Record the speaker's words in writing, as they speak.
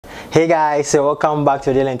Hey guys, so welcome back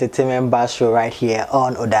to the Entertainment Bar Show right here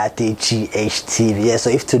on Odate GHTV. Yeah, so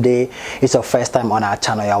if today is your first time on our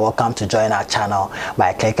channel, you're welcome to join our channel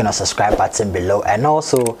by clicking on the subscribe button below and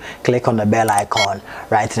also click on the bell icon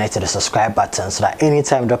right next to the subscribe button so that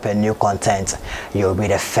anytime we drop a new content, you'll be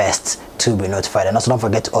the first to be notified. And also don't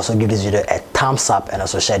forget to also give this video a thumbs up and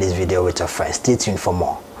also share this video with your friends. Stay tuned for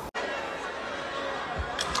more.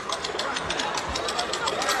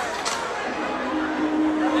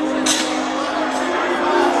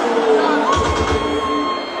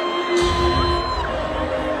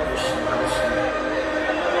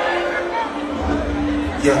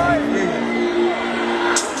 Yeah.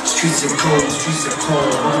 Streets are cold, we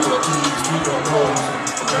got ease, we got hoes.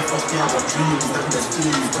 Breakfast, we have our dreams, and the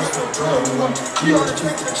steeds, that's what bro. We are the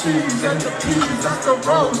twisted cheese and the peas, that's the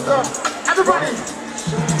rose. Everybody,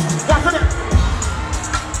 what's in it?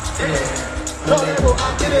 Yeah, no label,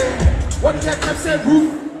 I'm getting. What did that kept saying,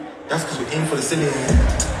 roof? That's cause we aim for the ceiling.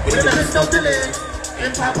 We live in this still dealing.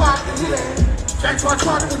 Empire Park, the healing. Jack Twa,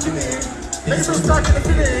 what you mean? Niggas so stuck in the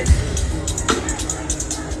feeling.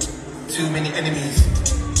 Too many enemies.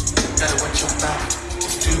 Gotta watch your back.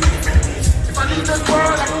 There's too many enemies. If I leave this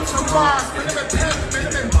world, I go to the bars. We never pen, we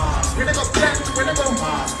never bars. We never pen, we never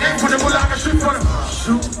bars. Aim for the bullet, I can shoot for them.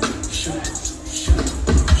 Shoot, shoot, shoot,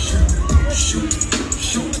 shoot, shoot,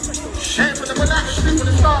 shoot. Aim for the bullet, I can shoot for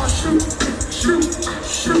the stars. Shoot, shoot,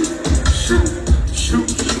 shoot, shoot, shoot,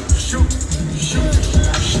 shoot, shoot,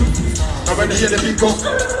 shoot. Now when they hear the beat go,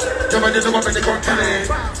 then when they know when they go tell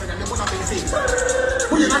it.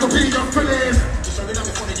 Who you not gonna be your feelings?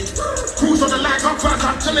 Who's on the line? I'm fast,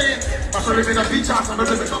 I'm chilling. I'm sorry, in the beach house, I'm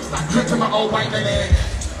living up, drinking my old white lady.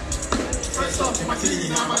 First off, in my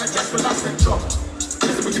TV, now I'm gonna just relax and talk.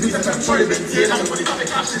 Listen, what you need is a employment, yeah, I'm gonna the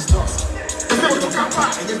cash is lost. The people don't come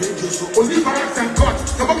back, and you're ready to only my hands and God.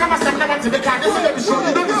 So what can I say now to the car? This is let me show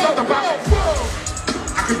you, don't deserve the back.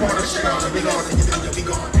 I keep on the shit on the big on, and you think you'll be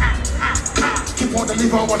gone. Keep on the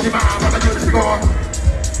live on, what you might have, but I get it gone.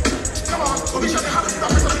 Come on, we'll be showing how to do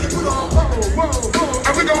that, so we can put on.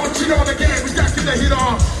 And we don't cheat on the game, we can't keep the heat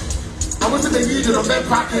on. I was in the heat of the men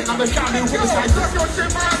pocket, I'm the shining with the side. That's your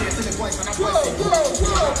shit, man. That's your shit, man.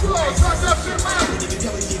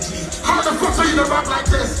 How the fuck are you to rap like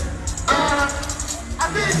this? I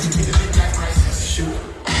think. Shoot.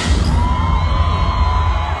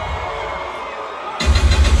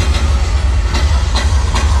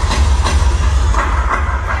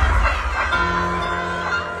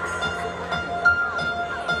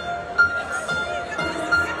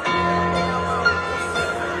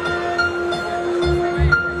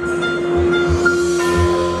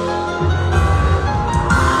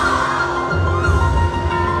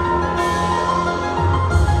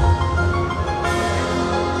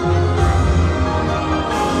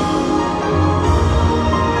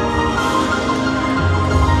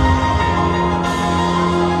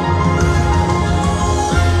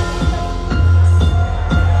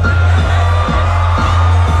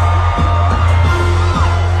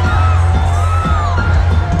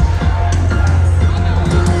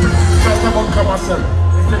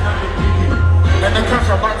 And the cash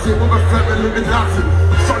about it, we're very Illuminati.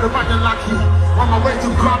 So the bad and lucky, on my way to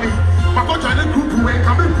Grammy. My God, I didn't group away,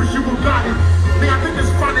 come in, push you with Granny. Me, I think it's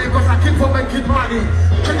funny, because I keep on making money.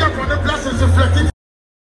 Check out for the blessings reflecting.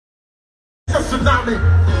 Tsunami,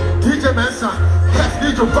 DJ Mensa, yes,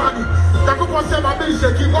 need your body. That could was my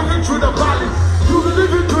music, keep walking through the valley. You believe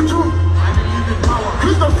in Tutu, I believe in power.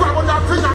 He's the power that thing.